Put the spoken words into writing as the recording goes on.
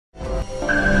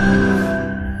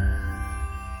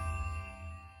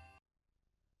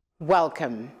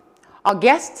Welcome. Our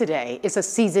guest today is a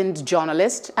seasoned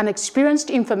journalist, an experienced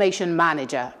information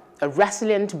manager, a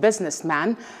resilient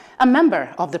businessman, a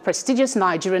member of the prestigious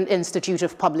Nigerian Institute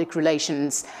of Public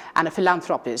Relations, and a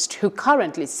philanthropist who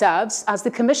currently serves as the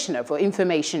Commissioner for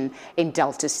Information in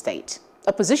Delta State,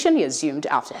 a position he assumed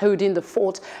after holding the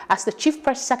fort as the Chief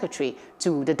Press Secretary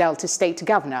to the Delta State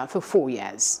Governor for 4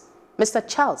 years. Mr.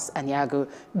 Charles Aniagwu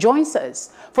joins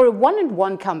us for a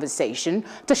one-on-one conversation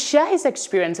to share his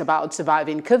experience about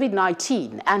surviving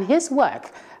COVID-19 and his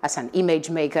work as an image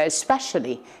maker,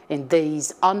 especially in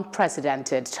these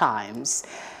unprecedented times.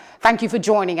 Thank you for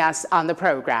joining us on the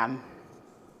program.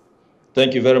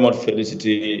 Thank you very much,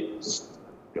 Felicity.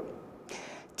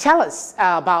 Tell us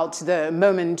about the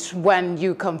moment when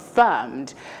you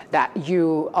confirmed that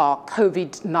you are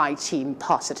COVID-19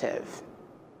 positive.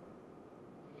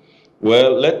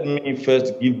 Well, let me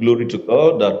first give glory to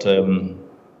God that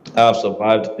I have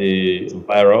survived the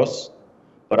virus.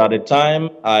 But at the time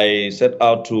I set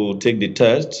out to take the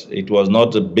test, it was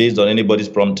not based on anybody's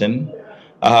prompting.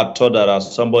 I had thought that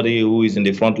as somebody who is in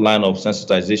the front line of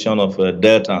sensitization of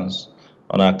Deltans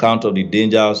on account of the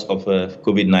dangers of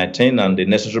COVID-19 and the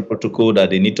necessary protocol that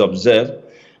they need to observe,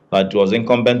 that it was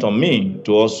incumbent on me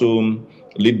to also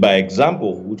lead by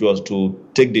example, which was to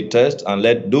take the test and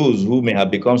let those who may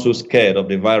have become so scared of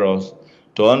the virus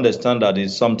to understand that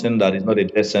it's something that is not a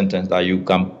death sentence, that you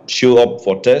can show up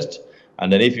for test,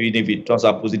 and then even if it turns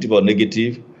out positive or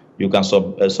negative, you can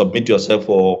submit yourself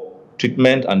for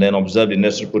treatment and then observe the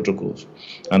necessary protocols.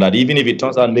 And that even if it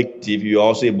turns out negative, you're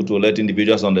also able to let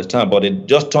individuals understand. But it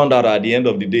just turned out at the end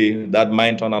of the day, that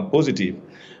might turn out positive.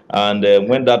 And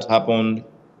when that happened,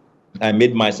 I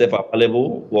made myself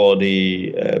available for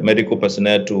the medical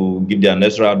personnel to give their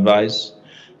necessary advice,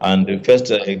 and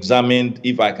first examined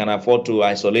if I can afford to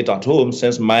isolate at home,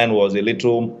 since mine was a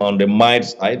little on the mild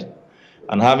side.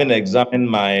 And having examined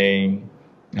my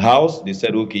house, they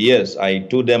said, okay, yes. I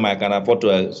told them I can afford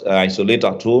to isolate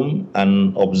at home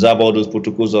and observe all those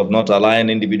protocols of not allowing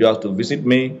individuals to visit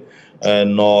me,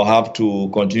 nor have to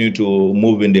continue to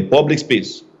move in the public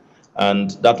space.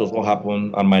 And that was what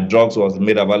happened, and my drugs was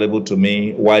made available to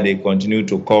me while they continued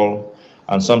to call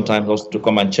and sometimes also to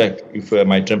come and check if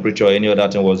my temperature or any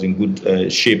other thing was in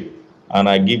good shape. And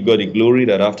I give God the glory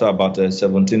that after about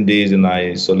 17 days in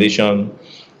isolation,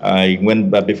 I went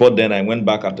back. Before then, I went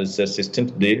back at the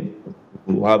 16th day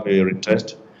to have a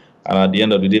retest, and at the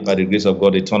end of the day, by the grace of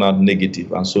God, it turned out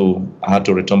negative, and so I had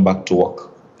to return back to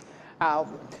work.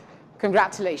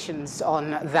 Congratulations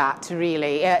on that,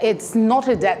 really. It's not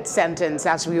a death sentence,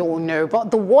 as we all know, but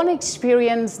the one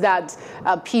experience that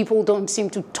people don't seem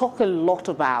to talk a lot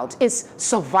about is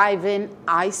surviving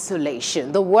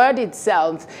isolation. The word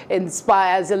itself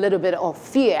inspires a little bit of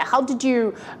fear. How did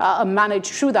you manage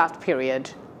through that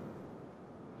period?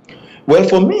 Well,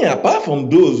 for me, apart from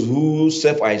those who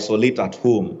self-isolate at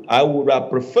home, I would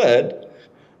have preferred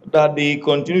that they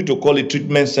continue to call it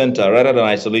treatment center rather than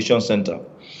isolation center.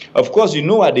 Of course, you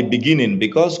know, at the beginning,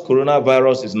 because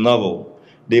coronavirus is novel,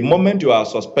 the moment you are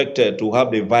suspected to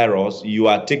have the virus, you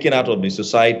are taken out of the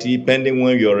society pending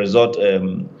when your result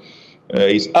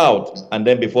is out, and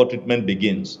then before treatment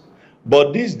begins.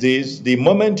 But these days, the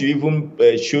moment you even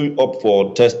show up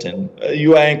for testing,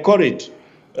 you are encouraged,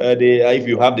 if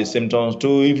you have the symptoms, to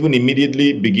even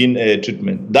immediately begin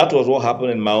treatment. That was what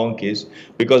happened in my own case,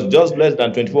 because just less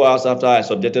than 24 hours after I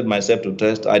subjected myself to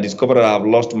test, I discovered that I have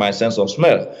lost my sense of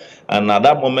smell. And at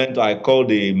that moment, I called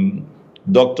the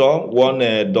doctor,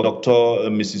 Dr.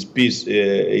 Mrs. Peace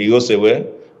Ezewuike,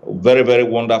 very, very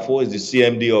wonderful, is the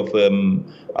CMD of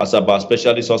Asaba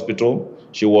Specialist Hospital.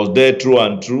 She was there through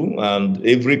and through, and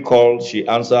every call she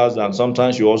answers, and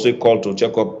sometimes she also called to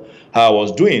check up how I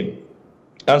was doing.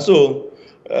 And so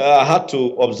I had to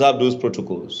observe those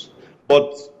protocols.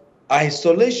 But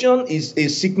isolation is a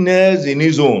sickness in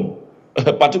its own,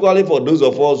 particularly for those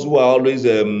of us who are always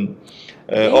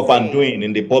up and doing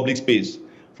in the public space.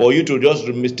 For you to just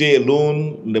stay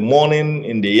alone in the morning,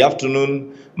 in the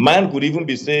afternoon, mine could even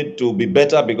be said to be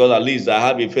better because at least I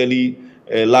have a fairly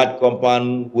large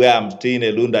compound where I'm staying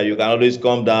alone, that you can always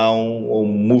come down or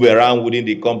move around within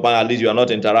the compound. At least you are not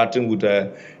interacting with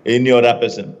any other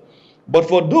person. But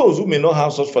for those who may not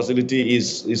have such facility,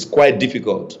 is quite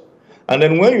difficult. And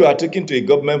then when you are taken to a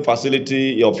government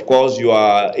facility, of course, your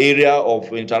area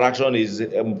of interaction is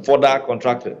further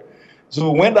contracted.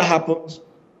 So when that happens,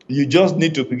 you just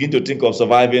need to begin to think of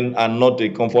surviving and not the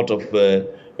comfort of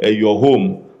your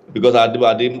home. Because at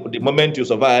the moment you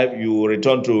survive, you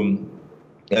return to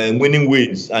winning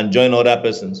ways and join other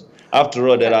persons. After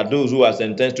all, there are those who are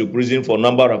sentenced to prison for a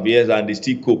number of years and they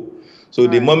still cope. So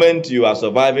the moment you are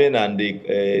surviving and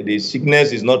the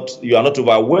sickness is not, you are not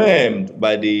overwhelmed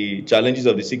by the challenges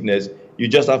of the sickness, you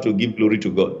just have to give glory to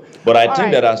God. But I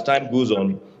think that as time goes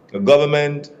on, the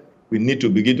government, we need to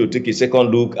begin to take a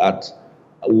second look at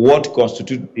what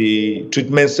constitutes a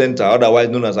treatment center, otherwise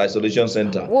known as isolation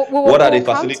center. What are the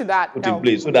facilities put in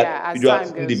place so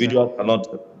that individuals are not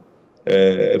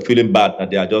feeling bad that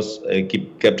they are just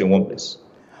kept in one place.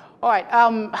 All right.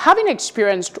 Having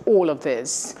experienced all of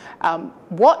this,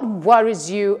 what worries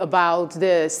you about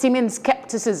the seeming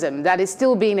skepticism that is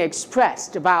still being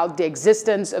expressed about the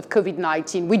existence of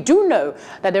COVID-19? We do know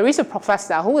that there is a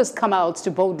professor who has come out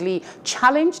to boldly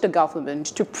challenge the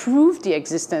government to prove the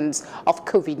existence of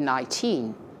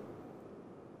COVID-19.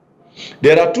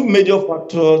 There are two major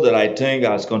factors that I think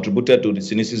has contributed to the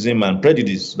cynicism and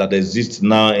prejudice that exists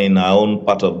now in our own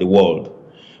part of the world.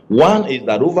 One is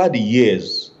that over the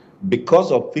years,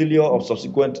 because of failure of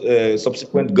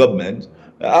subsequent government,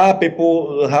 our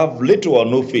people have little or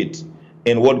no faith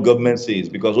in what government says,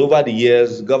 because over the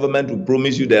years, government will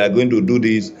promise you they are going to do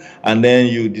this, and then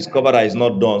you discover that it's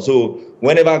not done. So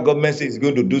whenever government says it's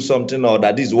going to do something or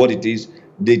that this is what it is,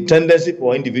 the tendency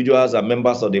for individuals and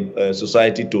members of the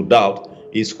society to doubt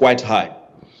is quite high.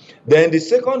 Then the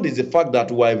second is the fact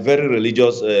that we are very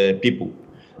religious people.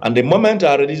 And the moment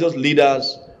our religious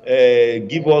leaders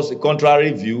give us a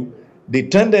contrary view, the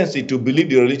tendency to believe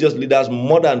the religious leaders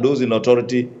more than those in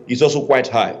authority is also quite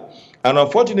high. And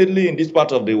unfortunately, in this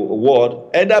part of the world,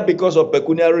 either because of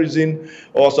pecuniary reason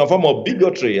or some form of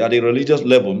bigotry at the religious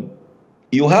level,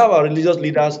 you have our religious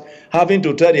leaders having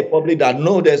to tell the public that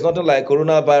no, there's nothing like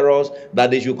coronavirus, that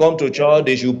they should come to church,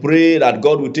 they should pray, that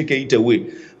God will take it away.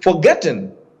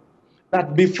 Forgetting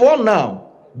that before now,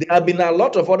 there have been a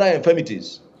lot of other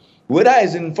infirmities, whether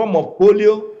it's in form of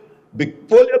polio.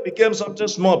 Polio became something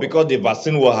small because the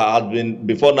vaccine had been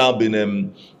before now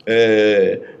been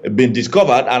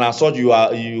discovered, and as such you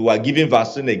are giving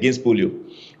vaccine against polio.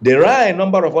 There are a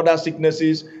number of other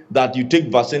sicknesses that you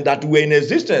take vaccine that were in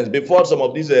existence before some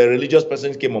of these religious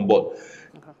persons came on board.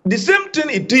 The same thing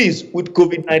it is with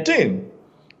COVID-19.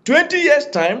 20 years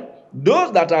time,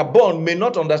 those that are born may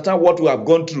not understand what we have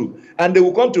gone through, and they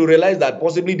will come to realize that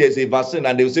possibly there's a vaccine,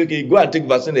 and they will say, okay, go and take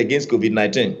vaccine against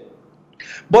COVID-19.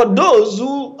 But those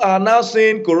who are now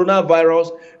saying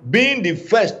coronavirus being the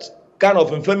first kind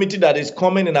of infirmity that is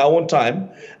coming in our own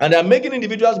time, and they're making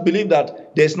individuals believe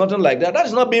that there's nothing like that, that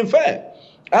is not being fair.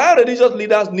 Our religious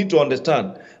leaders need to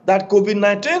understand that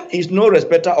COVID-19 is no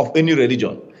respecter of any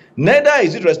religion. Neither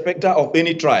is it respecter of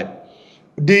any tribe.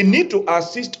 They need to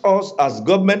assist us as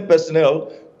government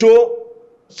personnel to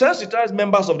sensitize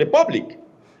members of the public.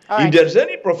 If there's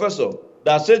any professor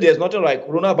that says there's nothing like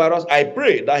coronavirus, I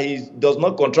pray that he does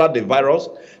not contract the virus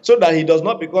so that he does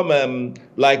not become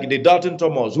like the doubting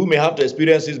Thomas, who may have to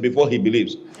experience this before he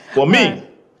believes. For me,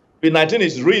 COVID-19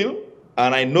 is real,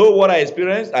 and I know what I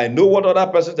experienced, I know what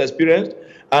other persons experienced,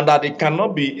 and that it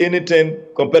cannot be anything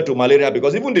compared to malaria,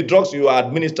 because even the drugs you are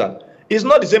administered, it's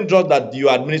not the same drug that you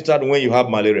administered when you have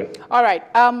malaria. All right.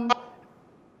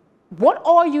 What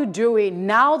are you doing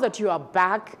now that you are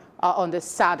back on the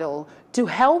saddle to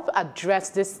help address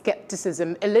this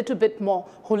skepticism a little bit more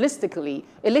holistically,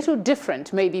 a little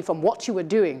different maybe from what you were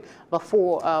doing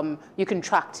before you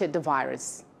contracted the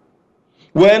virus?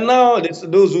 Well, now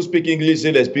those who speak English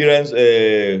say the experience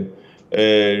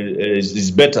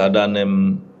is better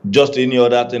than just any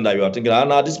other thing that you are thinking.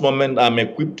 And at this moment, I'm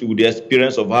equipped with the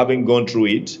experience of having gone through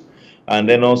it. And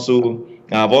then also,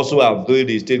 I've also availed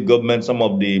the state government some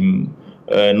of the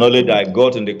knowledge I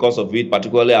got in the course of it,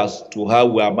 particularly as to how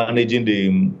we are managing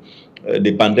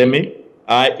the pandemic,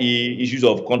 i.e. issues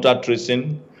of contact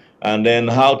tracing, and then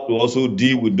how to also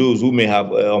deal with those who may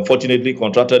have unfortunately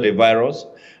contracted the virus.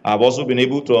 I've also been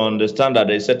able to understand that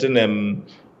there's a certain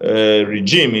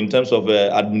regime in terms of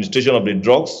administration of the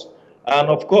drugs. And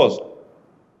of course,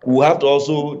 we have to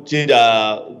also change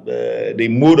the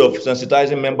mode of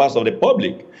sensitizing members of the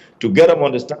public to get them to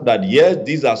understand that yes,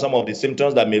 these are some of the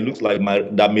symptoms that may look like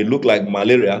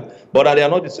malaria, but that they are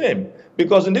not the same.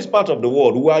 Because in this part of the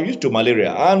world, we are used to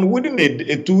malaria, and within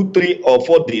a 2, 3, or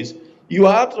 4 days, you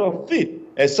are out of fit.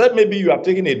 Except maybe you are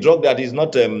taking a drug that is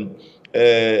not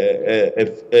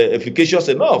efficacious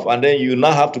enough, and then you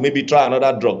now have to maybe try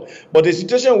another drug. But the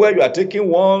situation where you are taking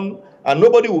one, and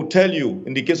nobody will tell you,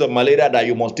 in the case of malaria, that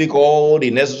you must take all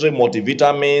the necessary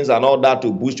multivitamins and all that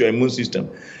to boost your immune system.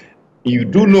 You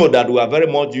do know that we are very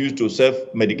much used to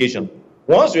self-medication.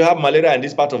 Once you have malaria in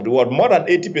this part of the world, more than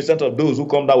 80% of those who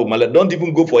come down with malaria don't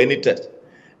even go for any test.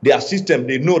 Their system,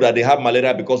 they know that they have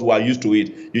malaria because we are used to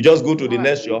it. You just go to the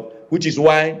next shop, which is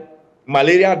why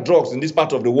malaria drugs in this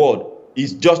part of the world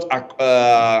is just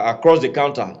across the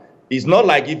counter. It's not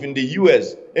like if in the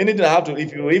US, anything that have to,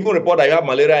 if you even report that you have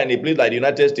malaria in a place like the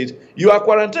United States, you are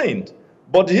quarantined.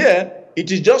 But here, it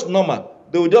is just normal.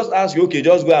 They will just ask you, okay,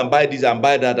 just go and buy this and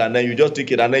buy that, and then you just take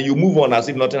it, and then you move on as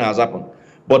if nothing has happened.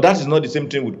 But that is not the same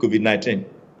thing with COVID-19.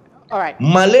 All right.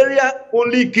 Malaria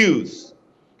only kills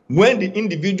when the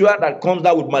individual that comes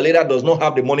down with malaria does not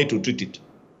have the money to treat it.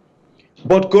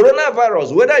 But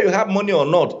coronavirus, whether you have money or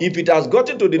not, if it has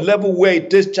gotten to the level where it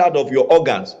takes charge of your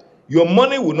organs, your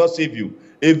money will not save you.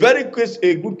 A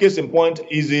good case in point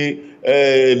is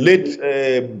a late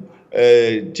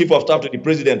chief of staff to the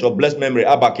president of blessed memory,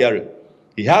 Abba Kyari.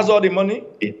 He has all the money,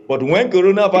 but when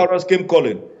coronavirus came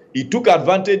calling, he took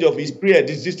advantage of his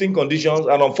pre-existing conditions,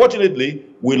 and unfortunately,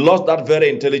 we lost that very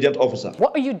intelligent officer.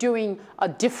 What are you doing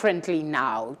differently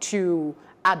now to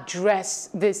address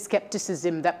this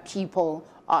skepticism that people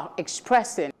are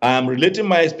expressing? I am relating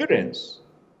my experience.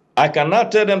 I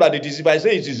cannot tell them that it is, if I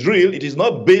say it is real, it is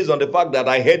not based on the fact that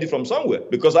I heard it from somewhere,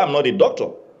 because I'm not a doctor.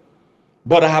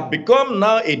 But I have become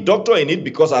now a doctor in it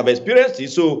because I've experienced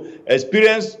it. So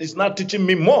experience is now teaching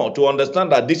me more to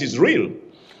understand that this is real.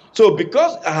 So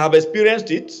because I have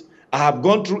experienced it, I have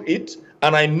gone through it,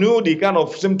 and I knew the kind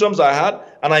of symptoms I had,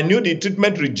 and I knew the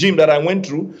treatment regime that I went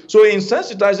through. So in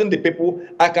sensitizing the people,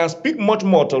 I can speak much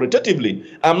more authoritatively.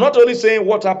 I'm not only saying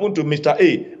what happened to Mr.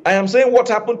 A, I am saying what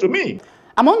happened to me.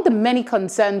 Among the many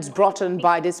concerns brought on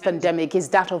by this pandemic is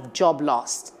that of job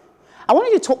loss. I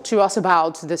want you to talk to us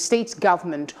about the state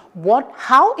government.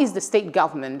 How is the state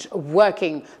government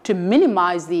working to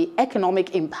minimize the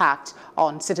economic impact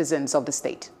on citizens of the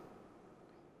state?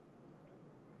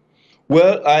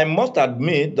 Well, I must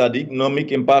admit that the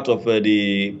economic impact of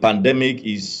the pandemic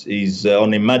is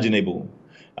unimaginable.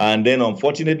 And then,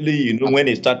 unfortunately, you know, when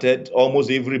it started,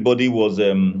 almost everybody was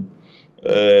thrown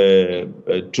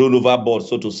overboard,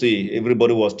 so to say.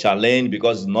 Everybody was challenged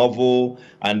because it's novel.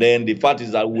 And then the fact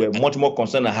is that we were much more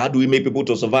concerned on how do we make people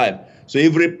to survive. So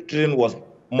everything was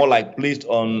more like placed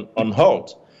on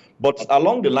halt. But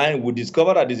along the line, we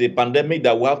discovered that it's a pandemic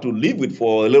that we have to live with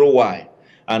for a little while.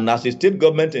 And as a state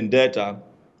government in Delta,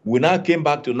 we now came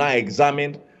back to now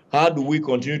examine how do we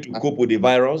continue to cope with the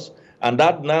virus. And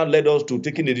that now led us to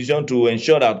taking the decision to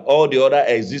ensure that all the other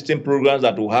existing programs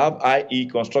that we have, i.e.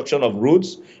 construction of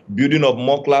roads, building of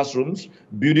more classrooms,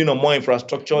 building of more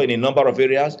infrastructure in a number of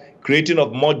areas, creating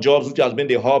of more jobs, which has been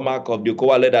the hallmark of the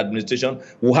COA-led administration,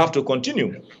 will have to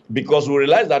continue. Because we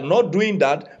realize that not doing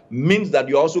that means that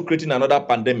you're also creating another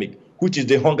pandemic, which is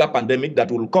the hunger pandemic that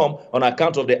will come on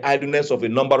account of the idleness of a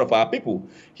number of our people.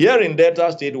 Here in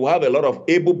Delta State, we have a lot of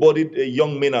able-bodied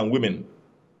young men and women.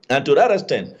 And to that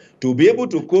extent, to be able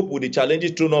to cope with the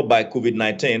challenges thrown up by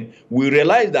COVID-19, we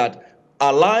realize that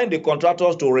allowing the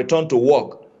contractors to return to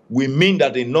work will mean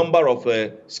that a number of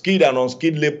skilled and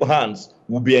unskilled labor hands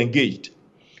will be engaged.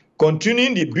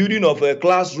 Continuing the building of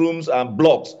classrooms and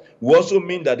blocks will also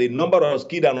mean that a number of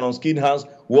skilled and unskilled hands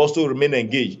will also remain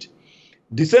engaged.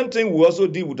 The same thing we also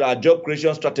deal with our job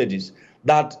creation strategies,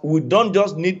 that we don't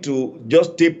just need to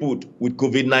just stay put with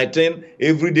COVID-19,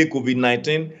 everyday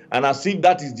COVID-19, and as if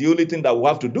that is the only thing that we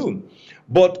have to do.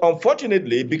 But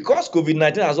unfortunately, because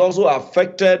COVID-19 has also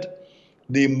affected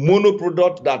the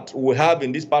monoproduct that we have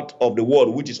in this part of the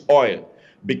world, which is oil,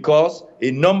 because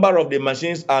a number of the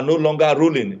machines are no longer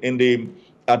rolling in the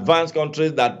advanced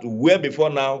countries that were before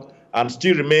now and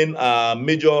still remain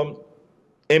major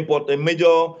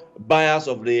buyers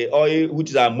of the oil, which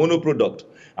is our monoproduct.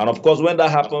 And of course, when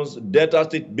that happens, Delta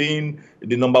State being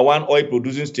the #1 oil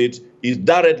producing state is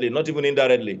directly, not even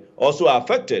indirectly, also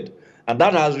affected. And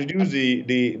that has reduced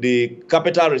the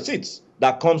capital receipts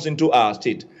that comes into our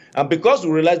state. And because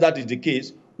we realize that is the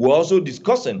case, we're also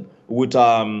discussing with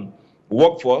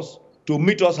workforce to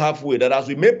meet us halfway, that as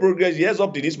we make progress, yes,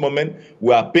 up to this moment,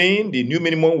 we are paying the new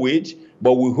minimum wage,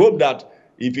 but we hope that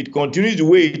if it continues the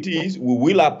way it is, we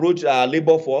will approach our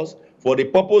labor force for the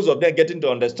purpose of them getting to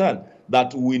understand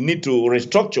that we need to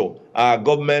restructure our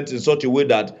government in such a way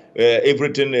that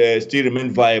everything still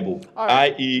remains viable,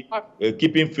 right, i.e.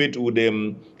 Keeping fit with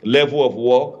the level of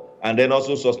work and then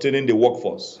also sustaining the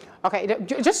workforce. Okay,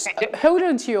 just hold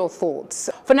on to your thoughts.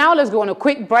 For now, let's go on a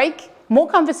quick break. More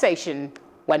conversation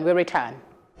when we return.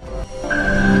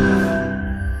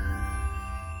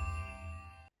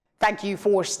 Thank you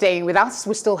for staying with us.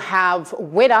 We still have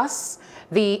with us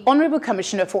the Honorable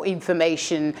Commissioner for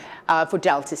Information for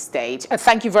Delta State.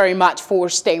 Thank you very much for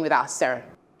staying with us, sir.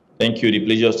 Thank you. The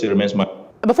pleasure still remains mine.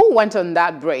 Before we went on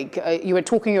that break, you were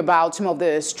talking about some of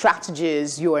the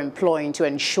strategies you're employing to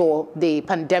ensure the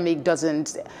pandemic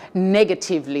doesn't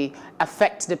negatively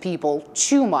affect the people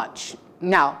too much.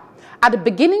 Now, At the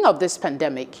beginning of this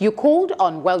pandemic, you called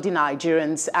on wealthy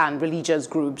Nigerians and religious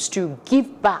groups to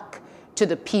give back to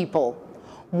the people.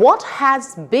 What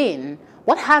has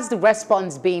the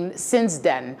response been since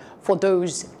then for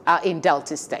those in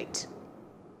Delta State?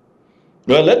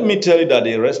 Well, let me tell you that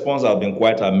the response has been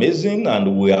quite amazing,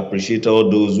 and we appreciate all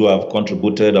those who have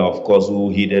contributed, of course, who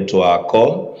heeded to our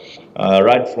call.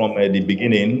 Right from the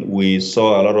beginning, we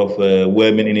saw a lot of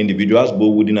well-meaning individuals,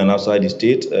 both within and outside the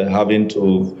state, having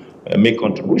to make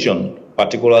contribution,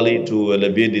 particularly to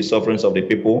alleviate the sufferings of the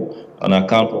people on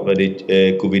account of the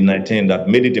COVID-19 that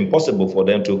made it impossible for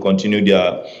them to continue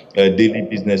their daily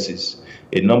businesses.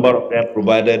 A number of them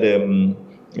provided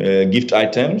gift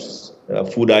items,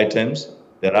 food items.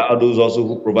 There are those also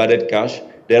who provided cash.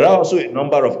 There are also a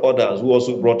number of others who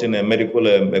also brought in medical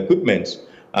equipment.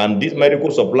 And these medical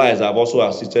supplies have also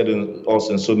assisted us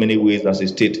in so many ways as a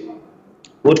state,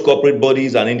 both corporate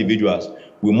bodies and individuals.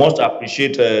 We must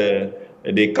appreciate the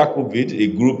CACOVID, a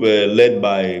group led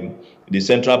by the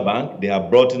central bank. They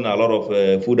have brought in a lot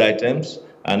of food items.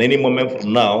 And any moment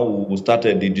from now, we will start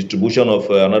the distribution of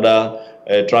another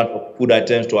tranche of food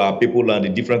items to our people and the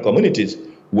different communities.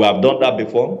 We have done that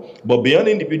before, but beyond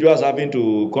individuals having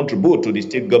to contribute to the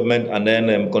state government and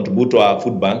then contribute to our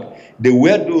food bank, there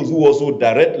were those who also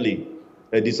directly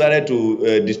decided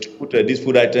to distribute these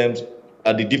food items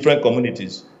at the different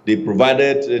communities. They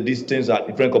provided these things at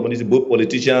different communities, both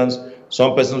politicians,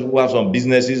 some persons who have some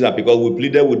businesses, and because we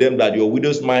pleaded with them that your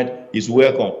widow's mite is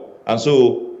welcome. And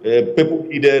so people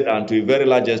pleaded, and to a very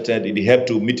large extent, it helped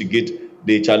to mitigate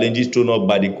the challenges thrown up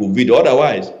by the COVID.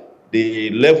 Otherwise, the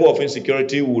level of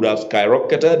insecurity would have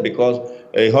skyrocketed, because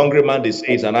a hungry man, they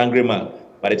say, is an angry man.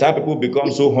 By the time people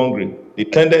become so hungry, the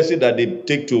tendency that they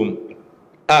take to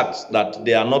acts that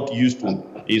they are not used to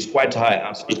is quite high.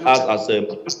 As it acts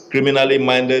as criminally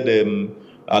minded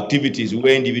activities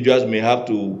where individuals may have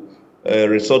to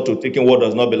resort to taking what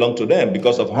does not belong to them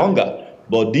because of hunger.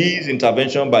 But these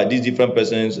interventions by these different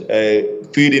persons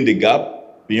filled in the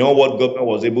gap beyond what government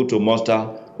was able to muster.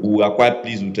 We are quite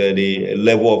pleased with the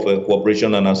level of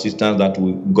cooperation and assistance that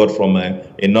we got from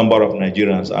a number of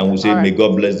Nigerians, and we say may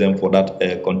God bless them for that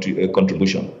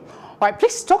contribution. All right,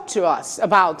 please talk to us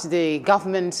about the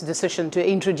government's decision to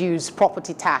introduce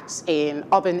property tax in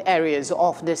urban areas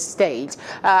of the state.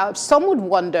 Some would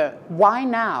wonder, why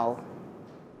now?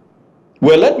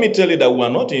 Well, let me tell you that we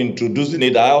are not introducing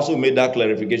it. I also made that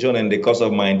clarification in the course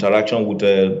of my interaction with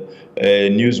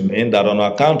newsmen, that on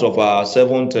account of our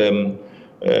 7th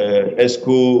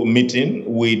ESCO meeting,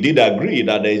 we did agree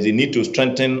that there is a need to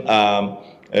strengthen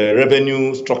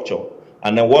revenue structure.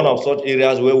 And then one of such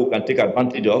areas where we can take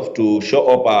advantage of to show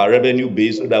up our revenue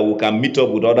base so that we can meet up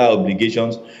with other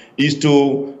obligations is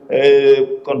to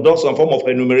conduct some form of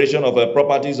enumeration of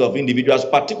properties of individuals,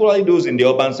 particularly those in the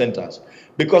urban centers.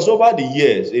 Because over the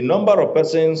years, a number of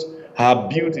persons have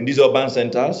built in these urban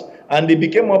centers, and they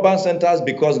became urban centers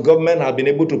because government have been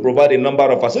able to provide a number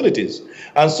of facilities.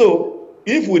 And so,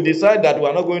 if we decide that we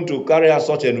are not going to carry out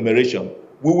such enumeration,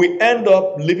 we will end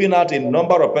up leaving out a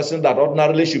number of persons that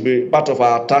ordinarily should be part of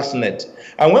our tax net.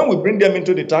 And when we bring them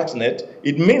into the tax net,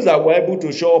 it means that we're able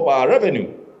to show up our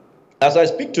revenue. As I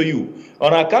speak to you,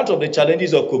 on account of the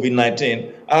challenges of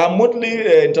COVID-19, our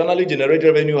monthly internally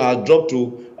generated revenue has dropped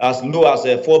to as low as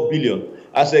 4 billion,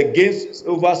 as against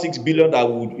over 6 billion that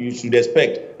you should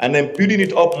expect, and then building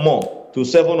it up more to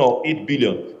 7 or 8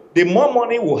 billion. The more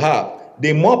money we have,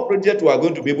 the more projects we are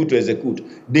going to be able to execute,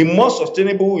 the more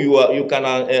sustainable you can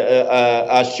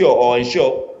assure or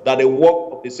ensure that the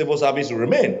work of the civil service will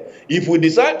remain. If we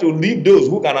decide to leave those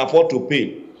who can afford to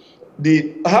pay,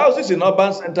 the houses in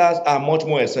urban centers are much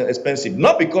more expensive,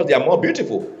 not because they are more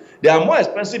beautiful. They are more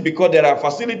expensive because there are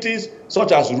facilities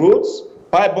such as roads,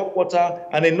 pipe water,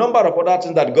 and a number of other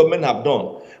things that the government have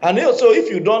done. And also, if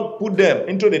you don't put them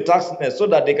into the tax net so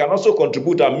that they can also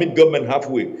contribute and meet government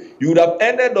halfway, you would have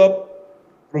ended up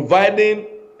providing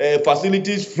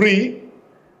facilities free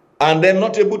and then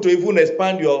not able to even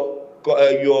expand your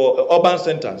urban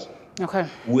centers. Okay.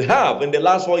 We have, in the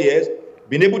last 4 years,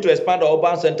 been able to expand our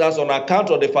urban centers on account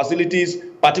of the facilities,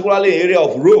 particularly area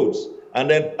of roads and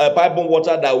then pipe-borne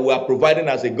water that we are providing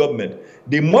as a government.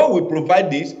 The more we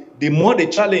provide this, the more the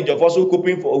challenge of also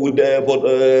coping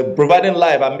with providing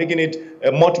life and making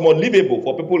it much more livable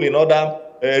for people in other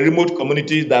remote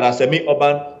communities that are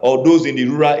semi-urban or those in the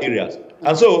rural areas.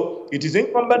 And so it is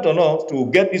incumbent on us to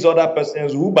get these other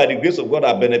persons who, by the grace of God,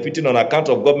 are benefiting on account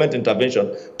of government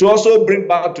intervention to also bring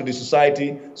back to the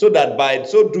society, so that by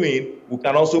so doing, we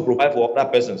can also provide for other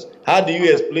persons. How do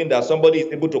you explain that somebody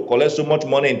is able to collect so much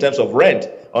money in terms of rent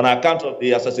on account of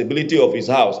the accessibility of his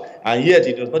house, and yet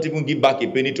he does not even give back a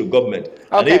penny to government? Okay.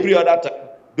 And every other time,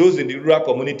 those in the rural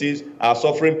communities are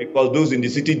suffering because those in the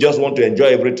city just want to enjoy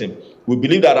everything. We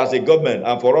believe that as a government,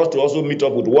 and for us to also meet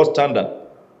up with world standard,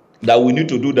 that we need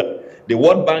to do that. The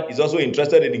World Bank is also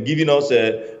interested in giving us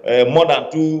a more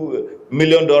than $2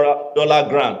 million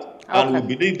grant. Okay. And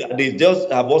we believe that they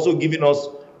just have also given us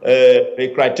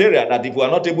a criteria that if we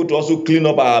are not able to also clean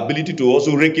up our ability to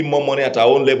also rake in more money at our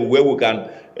own level, where we can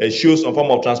show some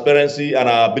form of transparency and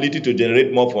our ability to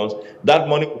generate more funds, that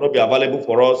money will not be available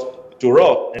for us to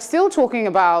run. Still talking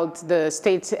about the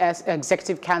State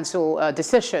Executive Council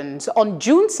decisions, on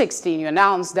June 16, you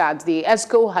announced that the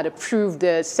ESCO had approved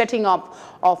the setting up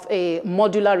of a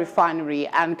modular refinery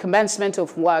and commencement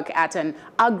of work at an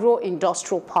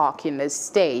agro-industrial park in the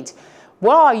state.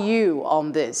 Where are you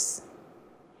on this?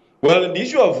 Well, in the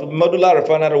issue of modular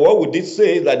refinery, what we did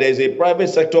say is that there is a private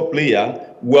sector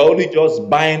player. We're only just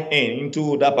buying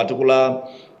into that particular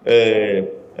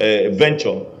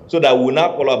venture, so that we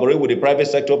now collaborate with the private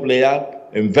sector player,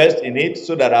 invest in it,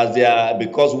 so that as they are,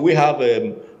 because we have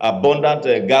abundant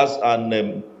gas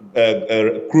and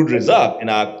crude reserve in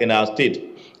our state,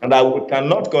 and that we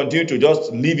cannot continue to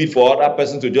just leave it for other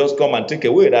persons to just come and take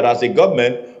away. That as a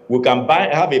government, we can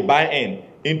have a buy-in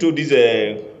into this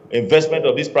investment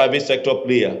of this private sector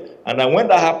player. And then when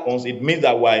that happens, it means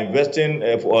that we are investing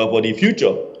for the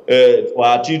future, for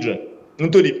our children,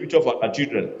 into the future for our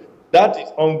children. That is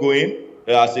ongoing.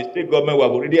 As a state government, we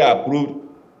have already approved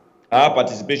our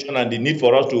participation and the need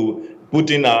for us to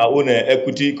put in our own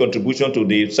equity contribution to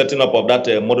the setting up of that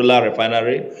modular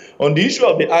refinery. On the issue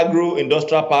of the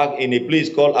agro-industrial park in a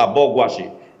place called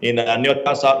Abogwashi, in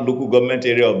Aniagwu South local government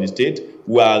area of the state,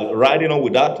 we are riding on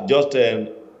with that. Just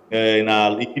in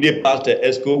our immediate past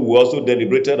ESCO, we also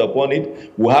deliberated upon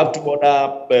it. We have two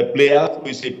other players.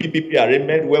 It's a PPP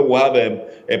arrangement where we have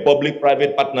a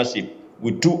public-private partnership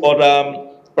with two other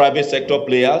private sector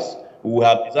players who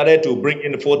have decided to bring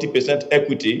in 40%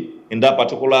 equity in that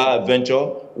particular venture,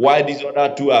 while these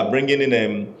other two are bringing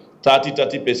in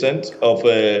 30% of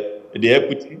the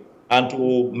equity. And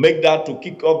to make that, to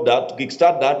kick off that, to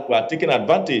kickstart that, we are taking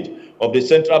advantage of the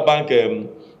central bank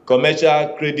commercial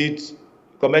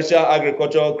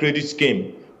agricultural credit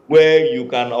scheme, where you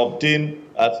can obtain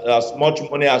as much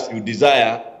money as you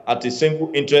desire at a single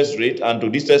interest rate. And to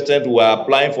this extent, we are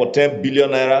applying for 10 billion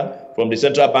naira from the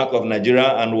Central Bank of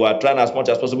Nigeria, and we are trying as much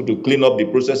as possible to clean up the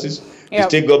processes. Yep. The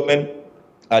state government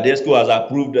at the ESCO has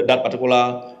approved that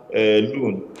particular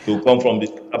loan to come from the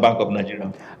Central Bank of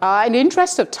Nigeria. In the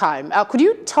interest of time, could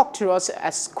you talk to us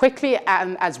as quickly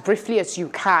and as briefly as you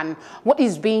can what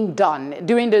is being done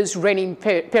during this raining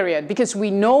period? Because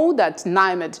we know that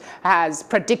NIMET has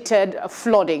predicted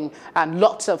flooding and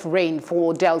lots of rain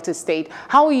for Delta State.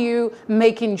 How are you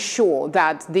making sure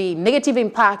that the negative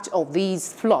impact of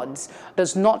these floods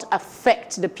does not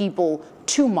affect the people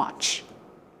too much?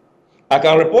 I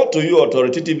can report to you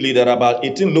authoritatively that about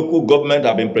 18 local governments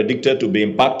have been predicted to be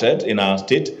impacted in our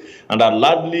state, and that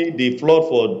largely the flood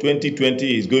for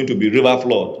 2020 is going to be river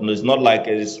flood. And it's not like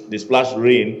the splash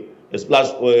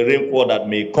rainfall that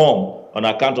may come on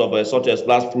account of such a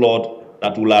splash flood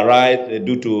that will arise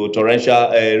due to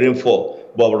torrential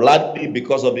rainfall, but largely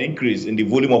because of the increase in the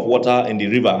volume of water in the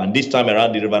river, and this time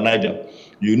around the River Niger.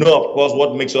 You know, of course,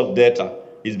 what makes us Delta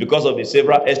is because of the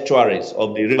several estuaries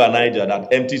of the River Niger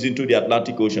that empties into the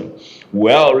Atlantic Ocean.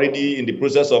 We are already in the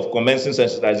process of commencing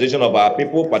sensitization of our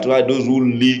people, particularly those who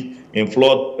live in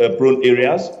flood-prone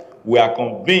areas. We are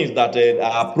convinced that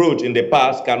our approach in the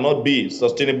past cannot be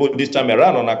sustainable this time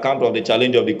around on account of the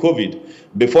challenge of the COVID.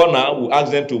 Before now, we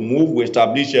ask them to move. We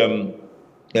establish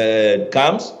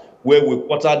camps where we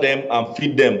water them and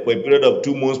feed them for a period of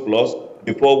 2 months plus,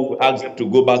 before we ask them to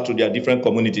go back to their different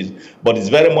communities. But it's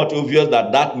very much obvious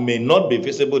that that may not be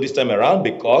feasible this time around,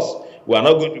 because we are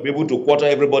not going to be able to quarter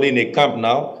everybody in a camp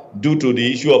now due to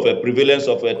the issue of a prevalence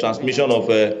of a transmission of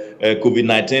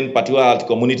COVID-19, particularly at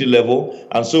community level.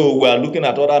 And so we are looking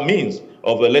at other means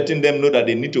of letting them know that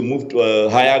they need to move to a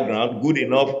higher ground, good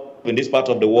enough in this part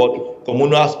of the world.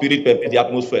 Communal spirit pervades the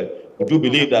atmosphere. We do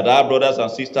believe that our brothers and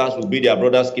sisters will be their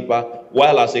brother's keeper,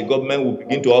 while as a government we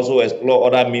begin to also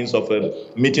explore other means of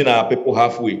meeting our people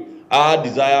halfway. Our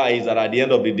desire is that at the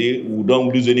end of the day, we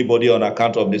don't lose anybody on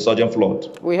account of the surging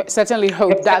flood. We certainly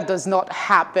hope that does not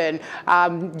happen.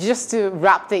 Just to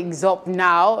wrap things up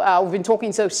now, we've been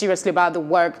talking so seriously about the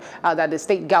work that the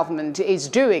state government is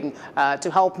doing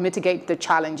to help mitigate the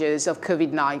challenges of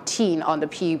COVID-19 on the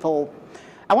people.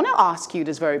 I want to ask you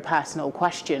this very personal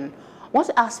question. What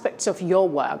aspects of your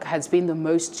work has been the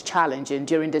most challenging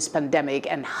during this pandemic,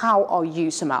 and how are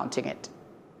you surmounting it?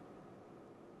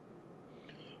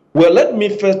 Well, let me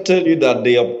first tell you that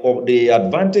the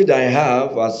advantage I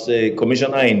have as a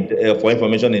commissioner for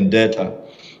information in Delta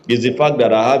is the fact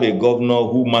that I have a governor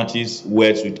who matches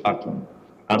words with action.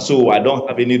 And so I don't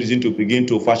have any reason to begin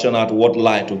to fashion out what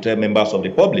lie to tell members of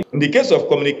the public. In the case of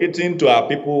communicating to our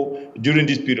people during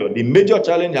this period, the major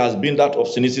challenge has been that of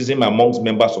cynicism amongst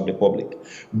members of the public.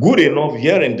 Good enough,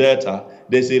 here in Delta,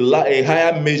 there's a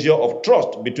higher measure of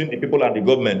trust between the people and the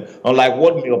government, unlike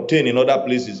what we obtain in other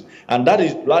places. And that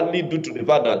is largely due to the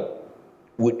fact that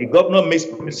when the governor makes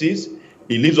promises,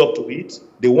 he lives up to it.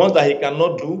 The ones that he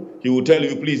cannot do, he will tell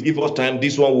you, please give us time.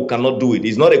 This one we cannot do it.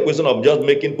 It's not a question of just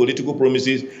making political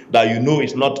promises that you know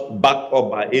is not backed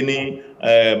up by any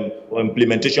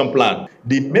implementation plan.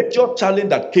 The major challenge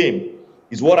that came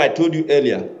is what I told you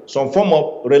earlier, some form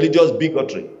of religious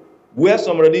bigotry, where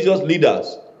some religious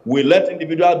leaders will let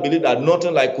individuals believe that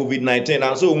nothing like COVID-19.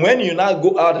 And so when you now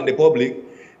go out in the public,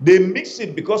 they mix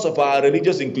it because of our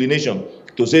religious inclination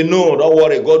to say, no, don't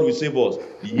worry, God will save us.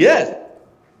 Yes,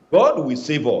 God will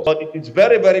save us. But it is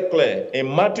very, very clear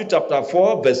in Matthew chapter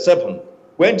 4, verse 7,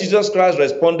 when Jesus Christ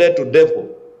responded to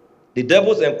the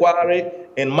devil's inquiry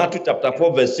in Matthew chapter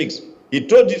 4, verse 6, he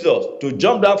told Jesus to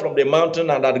jump down from the mountain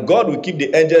and that God will keep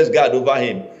the angels guard over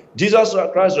him. Jesus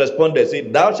Christ responded,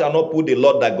 saying, thou shalt not put the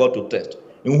Lord thy God to test.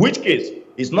 In which case,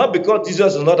 it's not because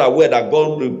Jesus is not aware that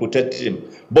God will protect him,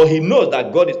 but he knows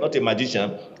that God is not a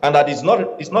magician and that it's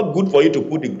not good for you to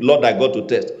put the Lord thy God to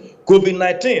test.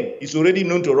 COVID-19 is already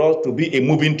known to us to be a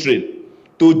moving train.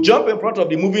 To jump in front of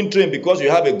the moving train because you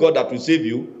have a God that will save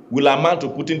you will amount to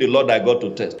putting the Lord thy God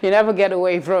to test. You never get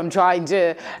away from trying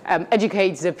to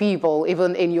educate the people,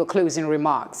 even in your closing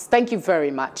remarks. Thank you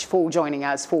very much for joining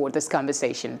us for this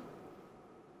conversation.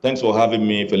 Thanks for having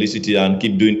me, Felicity, and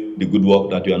keep doing the good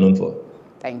work that you are known for.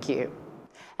 Thank you.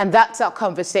 And that's our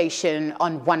conversation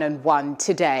on One-on-One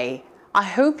today. I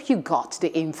hope you got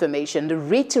the information, the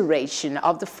reiteration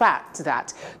of the fact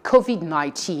that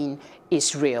COVID-19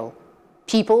 is real.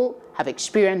 People have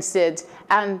experienced it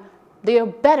and they are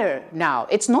better now.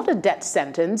 It's not a death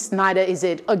sentence, neither is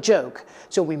it a joke.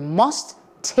 So we must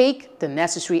take the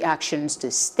necessary actions to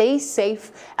stay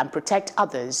safe and protect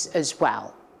others as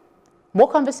well. More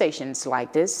conversations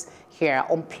like this here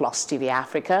on Plus TV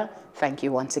Africa. Thank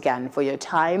you once again for your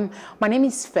time. My name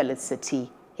is Felicity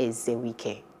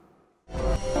Ezewuike.